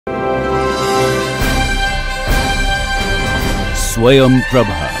Swayam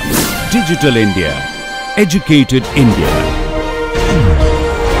Prabha. Digital India. Educated India.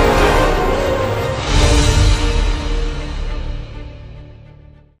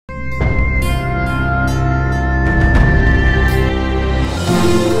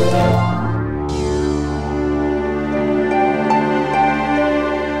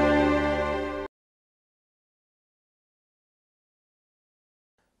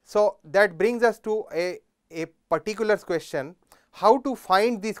 So, that brings us to a particular question, how to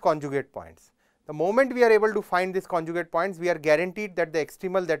find these conjugate points. The moment we are able to find these conjugate points, we are guaranteed that the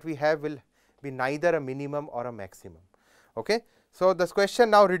extremal that we have will be neither a minimum or a maximum. Okay. So, this question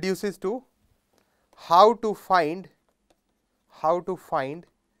now reduces to how to find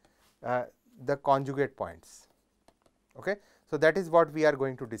the conjugate points. Okay. So, that is what we are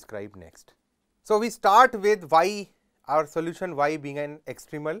going to describe next. So, we start with y, our solution y being an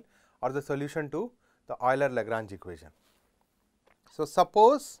extremal or the solution to the Euler-Lagrange equation. So,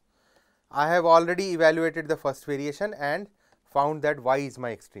 suppose I have already evaluated the first variation and found that y is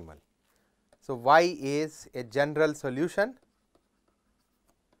my extremal. So, y is a general solution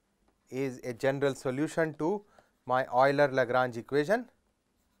to my Euler-Lagrange equation,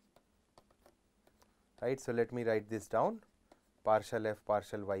 right. So, let me write this down, partial f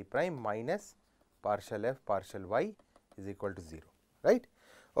partial y prime minus partial f partial y is equal to 0, right.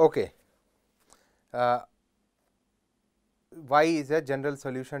 Okay. Y is a general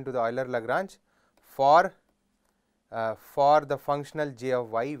solution to the Euler-Lagrange for the functional j of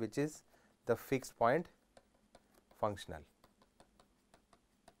y, which is the fixed point functional.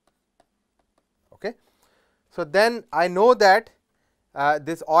 Okay. So, then I know that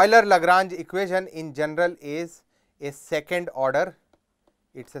this Euler-Lagrange equation in general is a second order,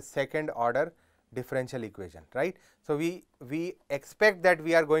 it is a second order differential equation, right. So, we expect that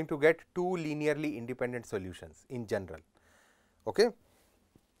we are going to get two linearly independent solutions in general. Okay.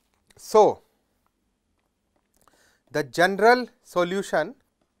 So, the general solution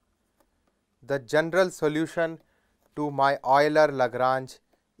to my Euler-Lagrange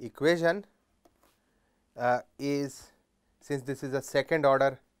equation is, since this is a second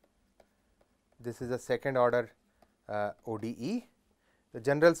order ODE, the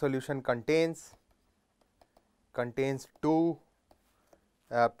general solution contains two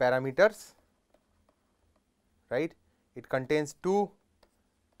parameters, right. It contains two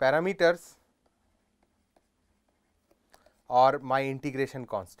parameters or my integration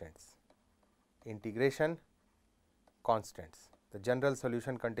constants. The general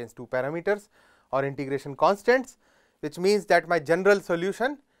solution contains two parameters or integration constants, which means that my general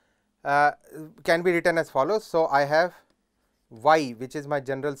solution can be written as follows. So, I have y, which is my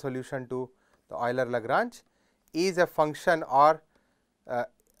general solution to the Euler-Lagrange, is a function, or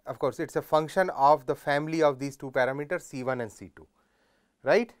of course, it is a function of the family of these two parameters C1 and C2,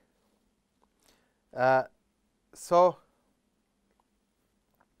 right. So,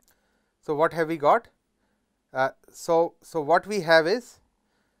 what have we got? So, what we have is,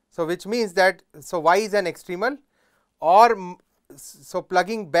 so which means that, so y is an extremal, or so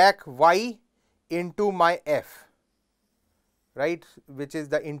plugging back y into my f, right, which is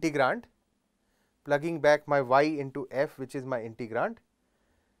the integrand, plugging back my y into f, which is my integrand.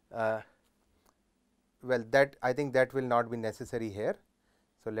 Well, that I think that will not be necessary here.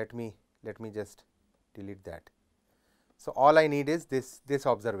 So, let me just delete that. So, all I need is this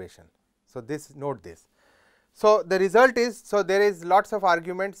observation. So, note this. So, the result is, so there is lots of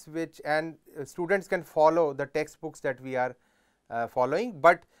arguments which, and students can follow the textbooks that we are following,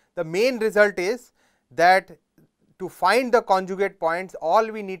 but the main result is that to find the conjugate points, all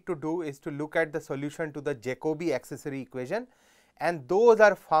we need to do is to look at the solution to the Jacobi accessory equation, and those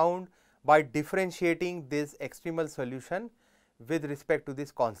are found by differentiating this extremal solution with respect to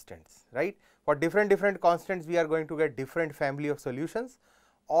these constants, right. For different constants, we are going to get different family of solutions.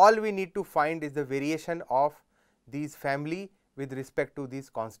 All we need to find is the variation of these family with respect to these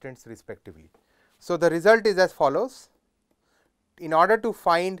constants respectively. So, the result is as follows. In order to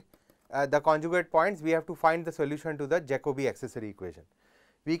find the conjugate points, we have to find the solution to the Jacobi accessory equation.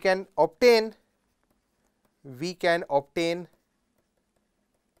 We can obtain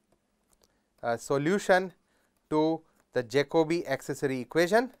a solution to the Jacobi accessory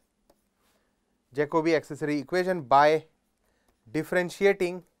equation by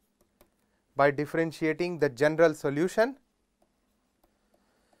differentiating the general solution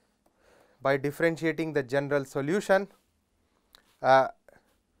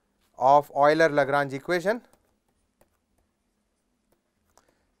of Euler-Lagrange equation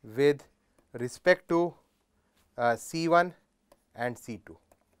with respect to C1 and C2.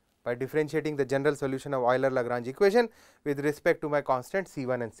 by differentiating the general solution of Euler-Lagrange equation with respect to my constant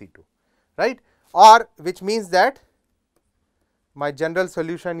C1 and C2, right, or which means that my general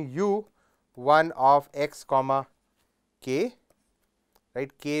solution U1 of x comma k,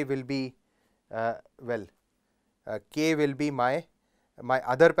 right, k will be k will be my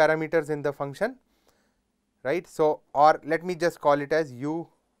other parameters in the function, right. So, or let me just call it as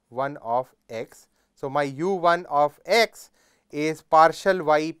U1 of x. So, my U1 of x is partial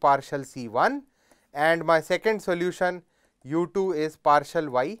y partial C1 and my second solution U2 is partial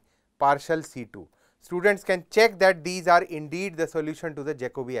y partial C2. Students can check that these are indeed the solution to the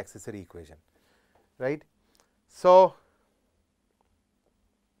Jacobi accessory equation, right. So,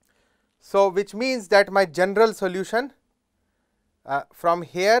 which means that my general solution from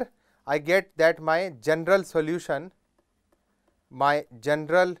here I get that my general solution to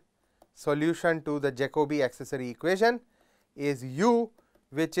the Jacobi accessory equation is U,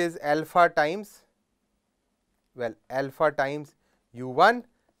 which is alpha times U1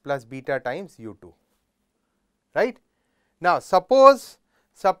 plus beta times U2, right. Now, suppose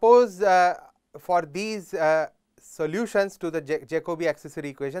for these solutions to the Jacobi accessory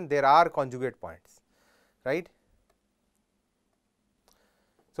equation there are conjugate points, right.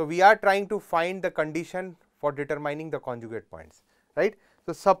 So, we are trying to find the condition for determining the conjugate points, right.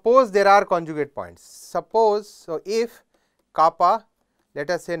 So, suppose there are conjugate points, so if kappa, let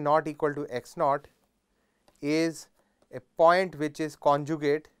us say, not equal to x naught is a point which is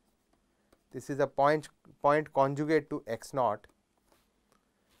conjugate, this is a point conjugate to x naught,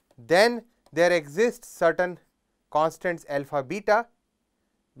 then there exists certain constants alpha beta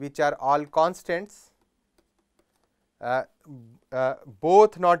which are all constants,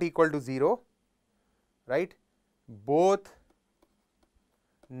 both not equal to 0, right, both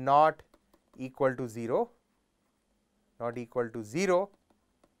not equal to 0,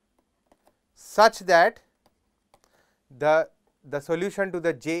 such that the solution to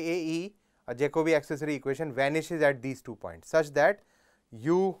the JAE, a Jacobi accessory equation, vanishes at these 2 points, such that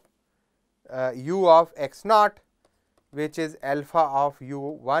U of x naught, which is alpha of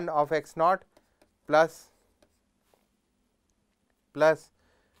U1 of x naught plus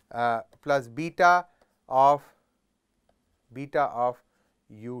beta of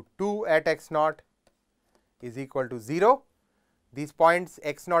U2 at x naught is equal to 0. These points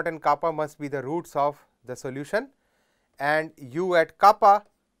x naught and kappa must be the roots of the solution, and U at kappa,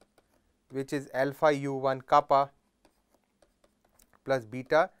 which is alpha U1 kappa plus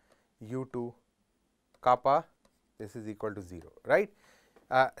beta U2 kappa, this is equal to 0, right.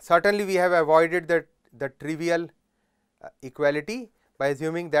 Certainly, we have avoided the trivial equality by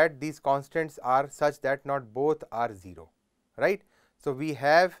assuming that these constants are such that not both are 0, right. So, we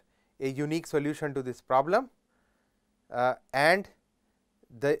have a unique solution to this problem, and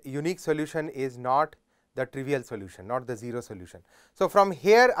the unique solution is not the trivial solution, not the 0 solution. So, from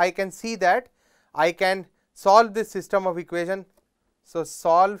here I can see that I can solve this system of equation. So,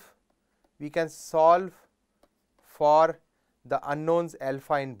 we can solve for the unknowns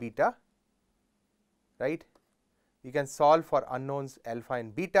alpha and beta, right. We can solve for unknowns alpha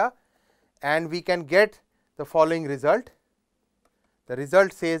and beta, and we can get the following result. The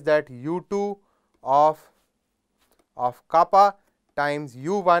result says that U2 of kappa times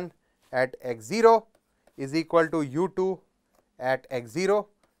U1 at x0 is equal to U2 at x0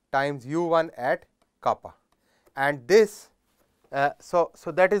 times U1 at kappa, and this so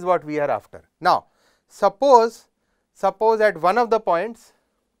that is what we are after. Now, suppose at one of the points,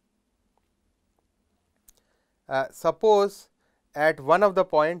 the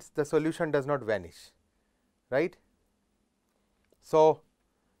solution does not vanish, right. So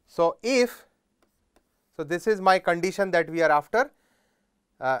this is my condition that we are after.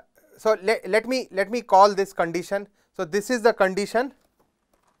 So let me call this condition. So this is the condition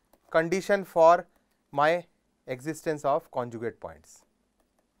for my existence of conjugate points.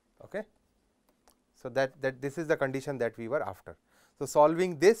 Okay. So that this is the condition that we were after. So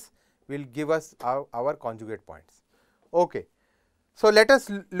solving this will give us our conjugate points. Okay. So let us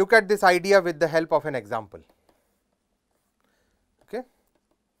look at this idea with the help of an example. Okay.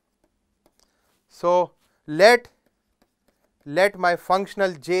 So let my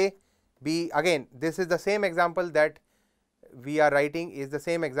functional j be, again this is the same example that we are writing, is the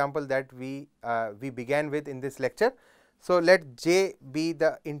same example that we began with in this lecture. So let j be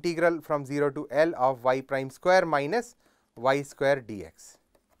the integral from 0 to L of y prime square minus y square dx,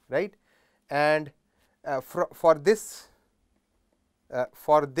 right. And for this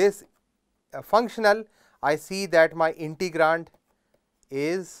functional, I see that my integrand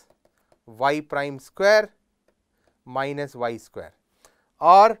is y prime square minus y square,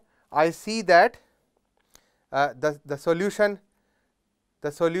 or I see that the solution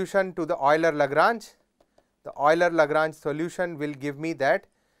to the Euler-Lagrange, the Euler-Lagrange solution will give me that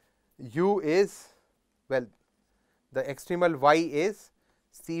u is, well, the extremal y is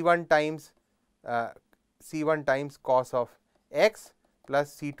C1 times cos of x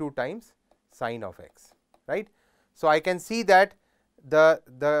plus C2 times sin of x, right. So, I can see that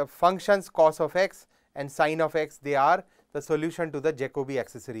the functions cos of x and sin of x, they are the solution to the Jacobi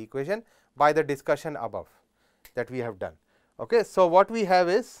accessory equation by the discussion above that we have done. Okay. So, what we have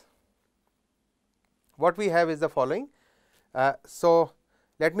is the following. So,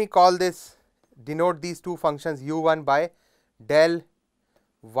 let me call this, denote these two functions u1 by del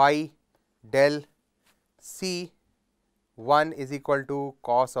y del c 1 is equal to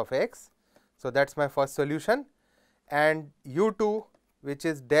cos of x. So, that is my first solution, and u2 which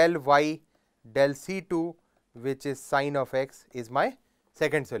is del y del c2 which is sin of x is my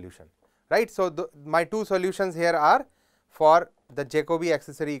second solution, right. So, my two solutions here are for the Jacobi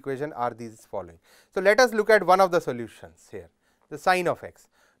accessory equation are these following. So, let us look at one of the solutions here, the sin of x.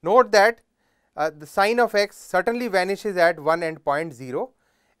 Note that the sin of x certainly vanishes at one endpoint 0,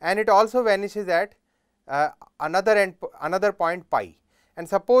 and it also vanishes at another point pi, and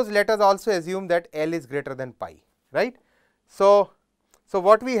suppose let us also assume that L is greater than pi, right. So,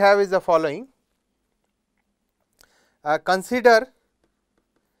 what we have is the following. Consider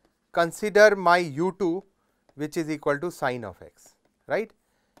my u2 which is equal to sin of x, right.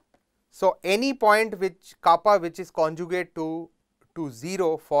 So, any point which kappa which is conjugate to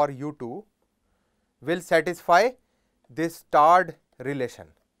 0 for u2 will satisfy this starred relation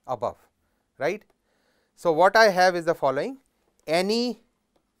above, right. So, what I have is the following: any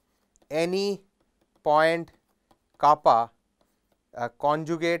point kappa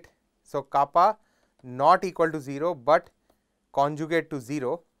conjugate, so kappa not equal to 0, but conjugate to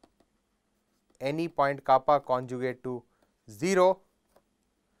 0, any point kappa conjugate to 0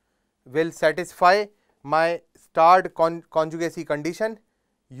 will satisfy my starred conjugacy condition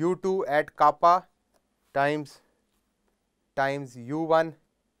u2 at kappa times u1,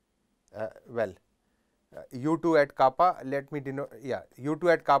 u2 at kappa, let me denote,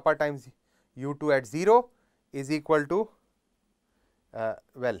 u2 at kappa times u2 at 0 is equal to,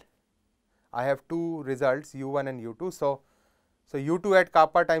 I have two results u1 and u2. So, u2 at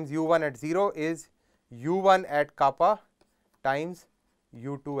kappa times u1 at 0 is u1 at kappa times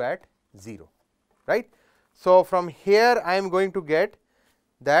u2 at 0, right. So, from here I am going to get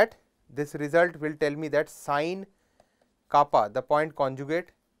that this result will tell me that sin kappa, the point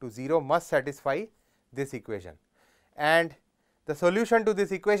conjugate to 0, must satisfy this equation, and the solution to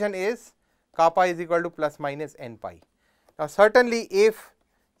this equation is kappa is equal to plus minus n pi. Now, certainly if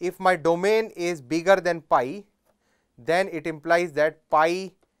my domain is bigger than pi, then it implies that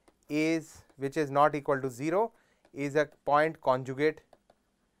pi is, which is not equal to 0, is a point conjugate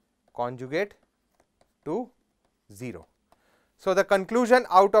to 0. So, the conclusion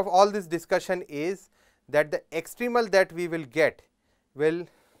out of all this discussion is that the extremal that we will get will,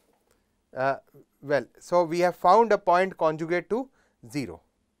 so we have found a point conjugate to 0,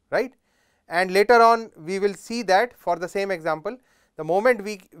 right, and later on we will see that for the same example, the moment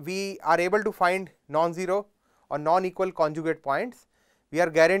we are able to find non-zero or non-equal conjugate points, we are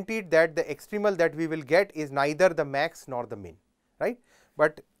guaranteed that the extremal that we will get is neither the max nor the min, right.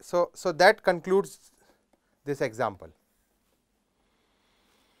 But so that concludes this example.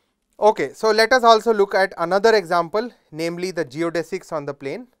 Okay, so let us also look at another example, namely the geodesics on the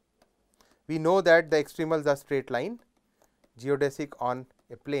plane. We know that the extremals are straight line, geodesic on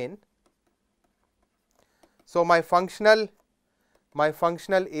a plane. So, my functional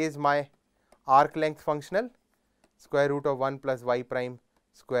is my arc length functional, square root of 1 plus y prime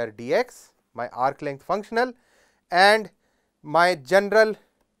square dx, my arc length functional, and my general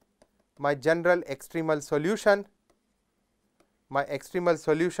extremal solution, my extremal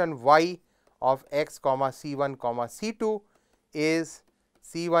solution y of x comma c1 comma c2 is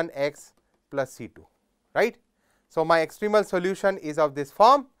c1x plus c2, right. So, my extremal solution is of this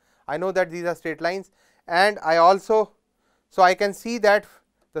form. I know that these are straight lines, and I also, so I can see that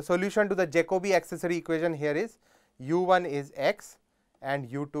the solution to the Jacobi accessory equation here is u1 is x and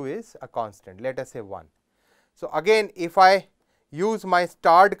u2 is a constant, let us say 1. So, again if I use my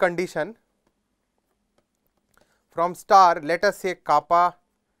starred condition from star, let us say kappa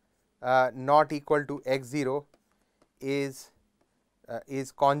not equal to x0 is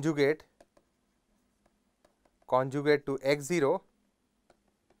conjugate to x0.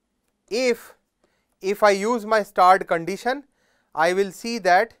 If I use my starred condition, I will see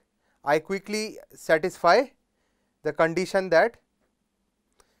that I quickly satisfy the condition that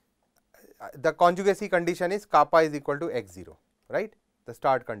the conjugacy condition is kappa is equal to x0, right, the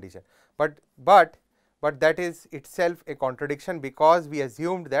start condition, but that is itself a contradiction, because we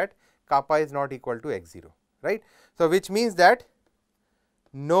assumed that kappa is not equal to x0, right. So, which means that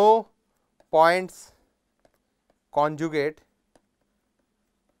no points conjugate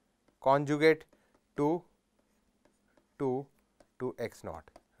to x naught,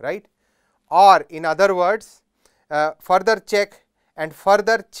 right, or in other words, further check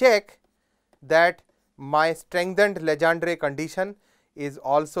that my strengthened Legendre condition is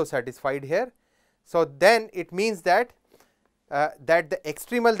also satisfied here. So, then it means that the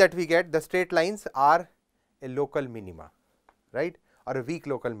extremal that we get, the straight lines, are a local minima, right, or a weak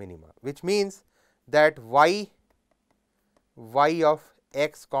local minima, which means that y of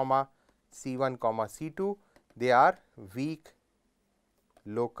x comma c1 comma c2, they are weak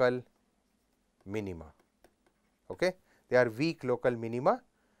local minima. Okay, they are weak local minima.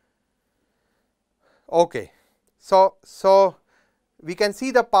 Okay, so we can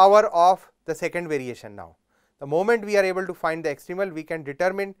see the power of the second variation now. The moment we are able to find the extremal, we can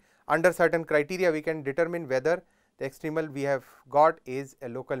determine under certain criteria, we can determine whether the extremal we have got is a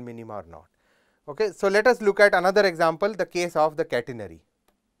local minima or not. Okay, so let us look at another example, the case of the catenary.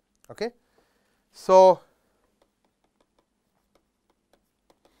 Okay, so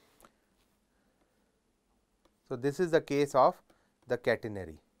this is the case of the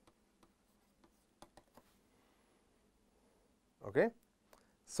catenary. Okay.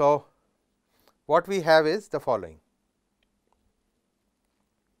 So, what we have is the following.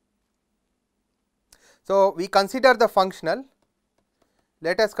 So, we consider the functional,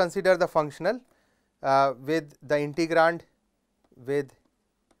 let us consider the functional with the integrand with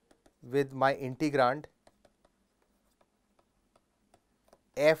my integrand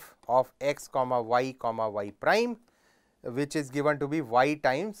f of x comma y prime, which is given to be y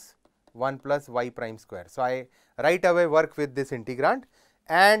times 1 plus y prime square. So, I right away work with this integrand,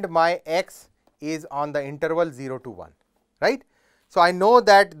 and my x is on the interval 0 to 1, right. So, I know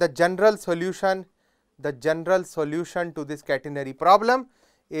that the general solution to this catenary problem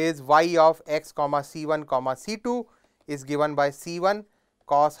is y of x comma c1 comma c2 is given by c1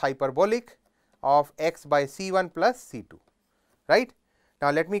 cos hyperbolic of x by c1 plus c2, right. Now,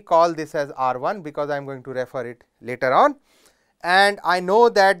 let me call this as R1 because I am going to refer it later on, and I know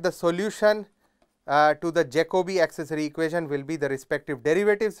that the solution to the Jacobi accessory equation will be the respective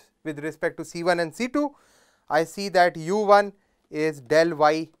derivatives with respect to c1 and c2. I see that u1 is del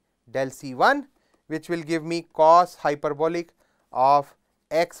y del c1, which will give me cos hyperbolic of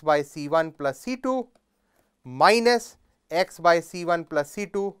x by c1 plus c2 minus x by c1 plus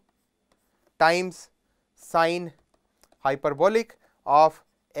c2 times sin hyperbolic of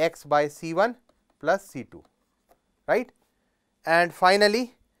x by c1 plus c2, right. And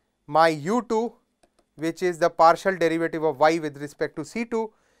finally, my u2, which is the partial derivative of y with respect to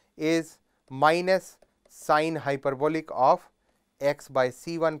c2, is minus sin hyperbolic of x by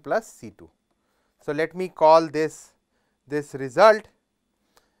c1 plus c2. So, let me call this result,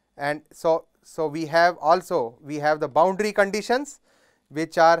 and so we have the boundary conditions,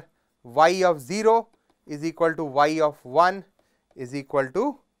 which are y of 0 is equal to y of 1 is equal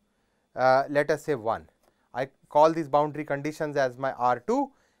to let us say 1. I call these boundary conditions as my R2,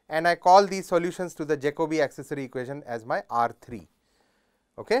 and I call these solutions to the Jacobi accessory equation as my R3.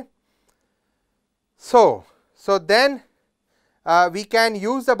 Okay. So then we can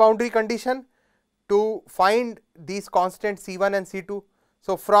use the boundary condition to find these constants C1 and C2.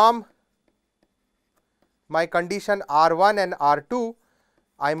 So, from my condition R1 and R2,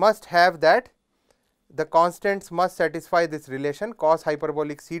 I must have that the constants must satisfy this relation cos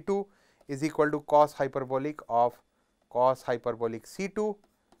hyperbolic C2 is equal to cos hyperbolic of cos hyperbolic C2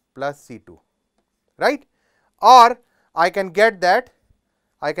 plus C2, right, or I can get that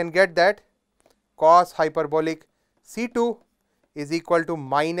cos hyperbolic C2 is equal to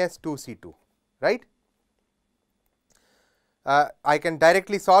minus 2 C2, right. I can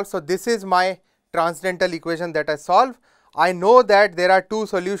directly solve. So, this is my transcendental equation that I solve. I know that there are two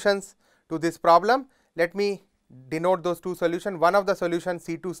solutions to this problem. Let me denote those two solutions. One of the solutions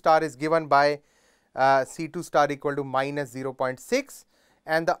C2 star is given by C2 star equal to minus 0.6,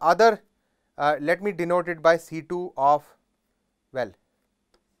 and the other let me denote it by C2 of, well,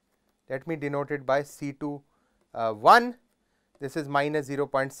 let me denote it by C2 1, this is minus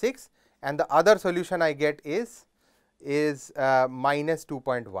 0.6, and the other solution I get is minus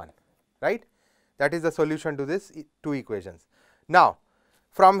 2.1, right. That is the solution to this two equations. Now,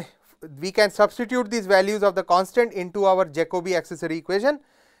 from we can substitute these values of the constant into our Jacobi accessory equation,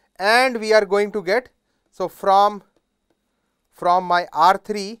 and we are going to get, so from my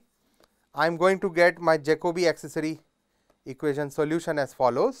R3 I am going to get my Jacobi accessory equation solution as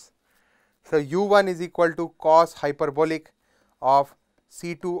follows. So, u1 is equal to cos hyperbolic of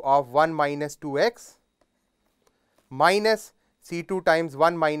C2 of 1 minus 2x minus C2 times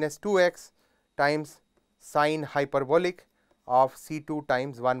 1 minus 2x times sine hyperbolic of C2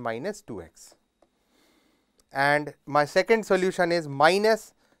 times 1 minus 2x. And my second solution is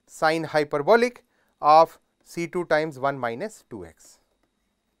minus sine hyperbolic of C2 times 1 minus 2x.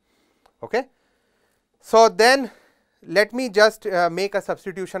 Okay. So, then let me just make a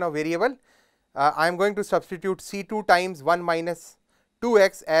substitution of variable. I am going to substitute C2 times 1 minus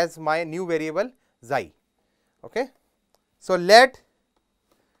 2x as my new variable xi. Okay. So, let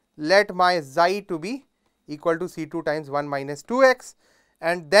my xi to be equal to C2 times 1 minus 2x,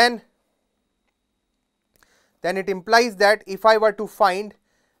 and then it implies that if I were to find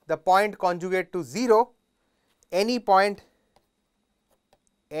the point conjugate to 0, any point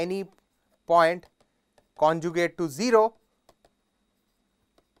conjugate to 0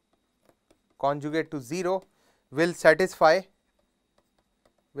 will satisfy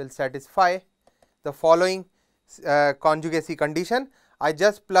the following conjugacy condition. I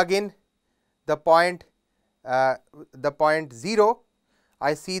just plug in the point 0,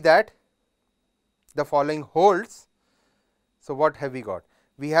 I see that the following holds. So, what have we got?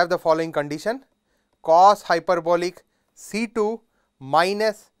 We have the following condition: cos hyperbolic C2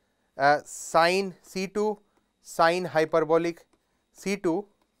 minus sine C2 sine hyperbolic C2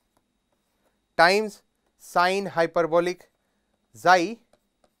 times sine hyperbolic xi,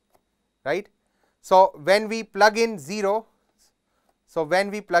 right. So, when we plug in 0, so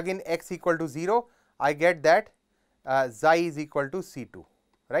when we plug in x equal to 0, I get that xi is equal to C2,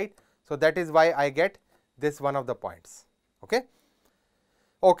 right. So, that is why I get this one of the points. Okay.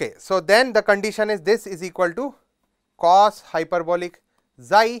 Okay. So, then the condition is this is equal to cos hyperbolic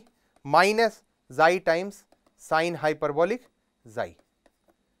xi minus xi times sine hyperbolic xi,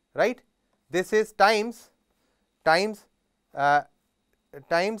 right. This is times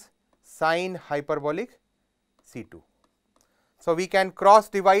sine hyperbolic C2. So, we can cross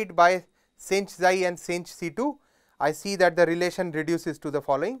divide by sinh xi and sinh C2. I see that the relation reduces to the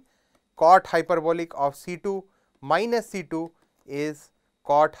following: cot hyperbolic of C2 minus C2 is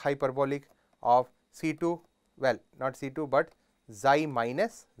cot hyperbolic of C2, well, not C2, but xi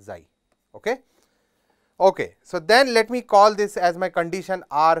minus xi. Okay. Okay. So, then let me call this as my condition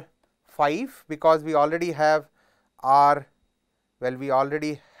R5, because we already have R, well, we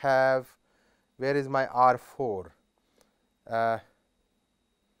already have, where is my R4?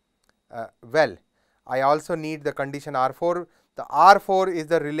 Well, I also need the condition R4. The R4 is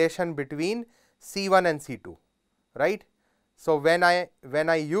the relation between C1 and C2, right. So, when I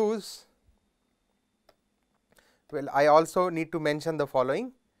use, well, I also need to mention the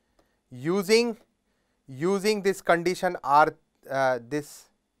following: using this condition R, this,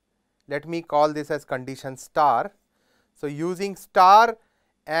 let me call this as condition star. So, using star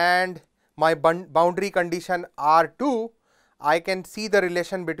and my boundary condition R2, I can see the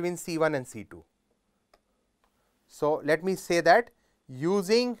relation between C1 and C2. So, let me say that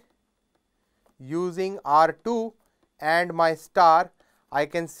using R2 and my star, I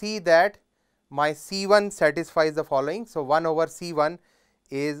can see that my C1 satisfies the following. So, 1 over C1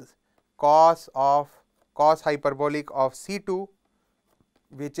 is cos hyperbolic of C2,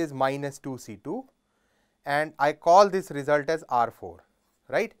 which is minus 2 C2, and I call this result as R4,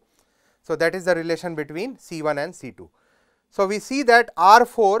 right. So, that is the relation between C1 and C2. So, we see that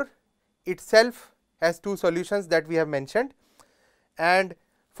R4 itself has two solutions that we have mentioned, and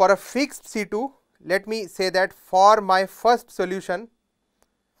for a fixed C2, let me say that for my first solution,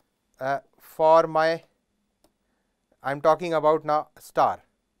 I am talking about now star,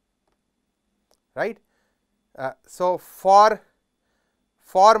 right. So, for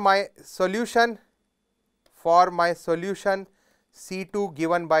my solution C2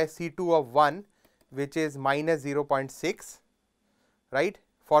 given by C2 of 1, which is minus 0.6, right.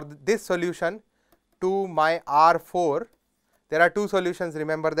 For this solution to my R4, there are two solutions,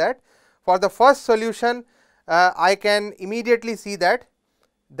 remember that. For the first solution, I can immediately see that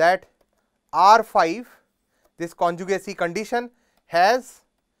R5, this conjugacy condition has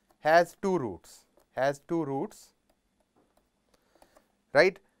two roots,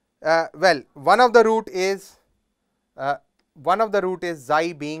 right. Well, one of the root is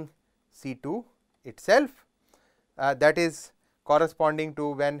xi being C2 itself, that is corresponding to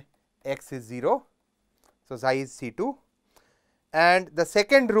when x is 0. So, xi is C2, and the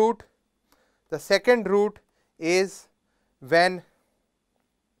second root is when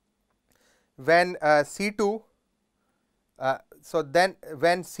C2, so then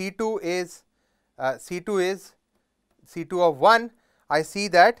when C2 is C2 of 1, I see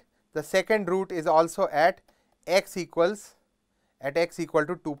that the second root is also at x equal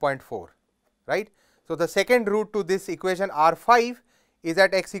to 2.4, right. So, the second root to this equation R5 is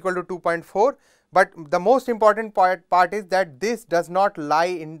at x equal to 2.4, but the most important part is that this does not lie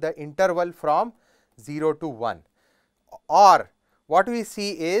in the interval from 0 to 1, or what we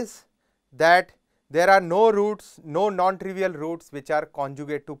see is that there are no roots, no non-trivial roots which are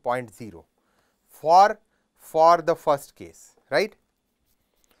conjugate to 0.0 for the first case, right.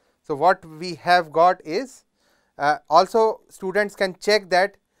 So, what we have got is also students can check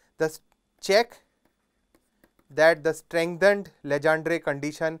that the strengthened Legendre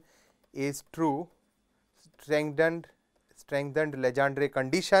condition is true. Strengthened Legendre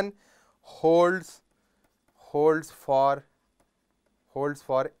condition holds for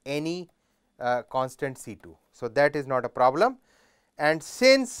any constant C2. So, that is not a problem, and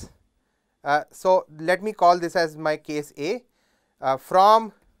since so let me call this as my case A.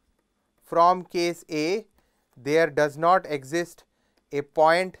 From case A, there does not exist a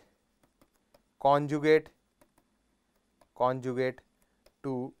point conjugate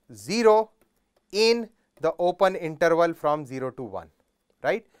to 0 in the open interval from 0 to 1,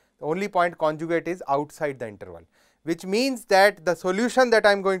 right. The only point conjugate is outside the interval, which means that the solution that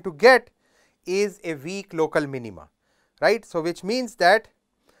I am going to get is a weak local minima, right. So, which means that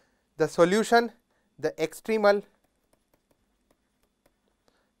the solution, the extremal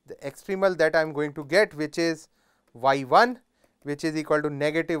that I am going to get, which is y1, which is equal to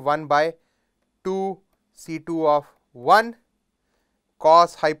negative 1 by 2 C2 of 1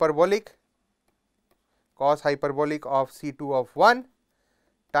 cos hyperbolic of C2 of 1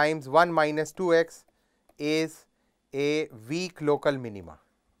 times 1 minus 2x is a weak local minima,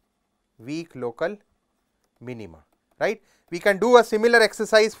 right. We can do a similar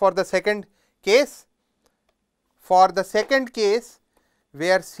exercise for the second case. For the second case,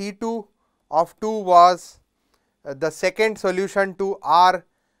 where C2 of 2 was the second solution to R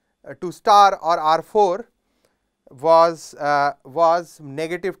to star or R4 was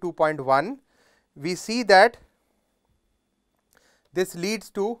negative 2.1, we see that this leads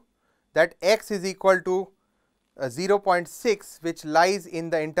to that x is equal to 0.6, which lies in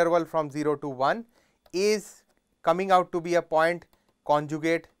the interval from 0 to 1, is coming out to be a point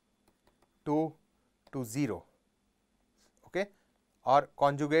conjugate to 0, okay, or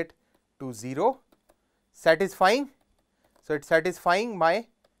conjugate to 0, satisfying. So, it is satisfying my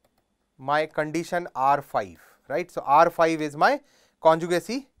condition R5, right. So, R5 is my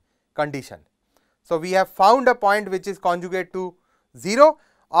conjugacy condition. So, we have found a point which is conjugate to 0,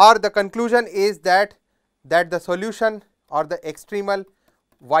 or the conclusion is that the solution or the extremal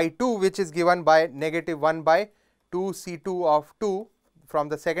y2, which is given by negative 1 by 2 C2 of 2 from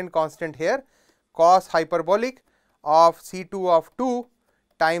the second constant here, cos hyperbolic of C2 of 2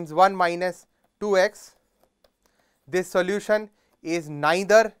 times 1 minus 2x, this solution is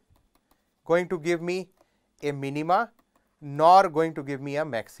neither going to give me a minima nor going to give me a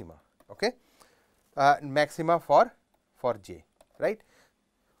maxima, okay, maxima for J, right.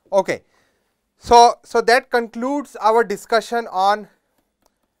 Okay. So, that concludes our discussion on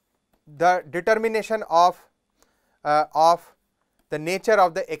the determination of the nature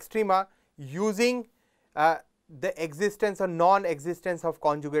of the extrema using the existence or non-existence of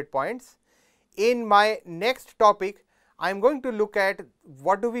conjugate points. In my next topic, I am going to look at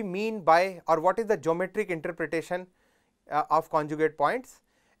what do we mean by, or what is the geometric interpretation of conjugate points,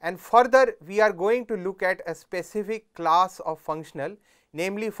 and further we are going to look at a specific class of functional,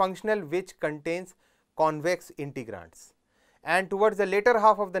 namely functional which contains convex integrands. And towards the later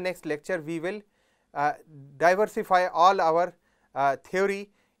half of the next lecture, we will diversify all our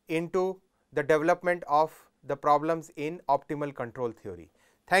theory into the development of the problems in optimal control theory.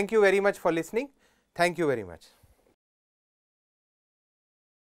 Thank you very much for listening. Thank you very much.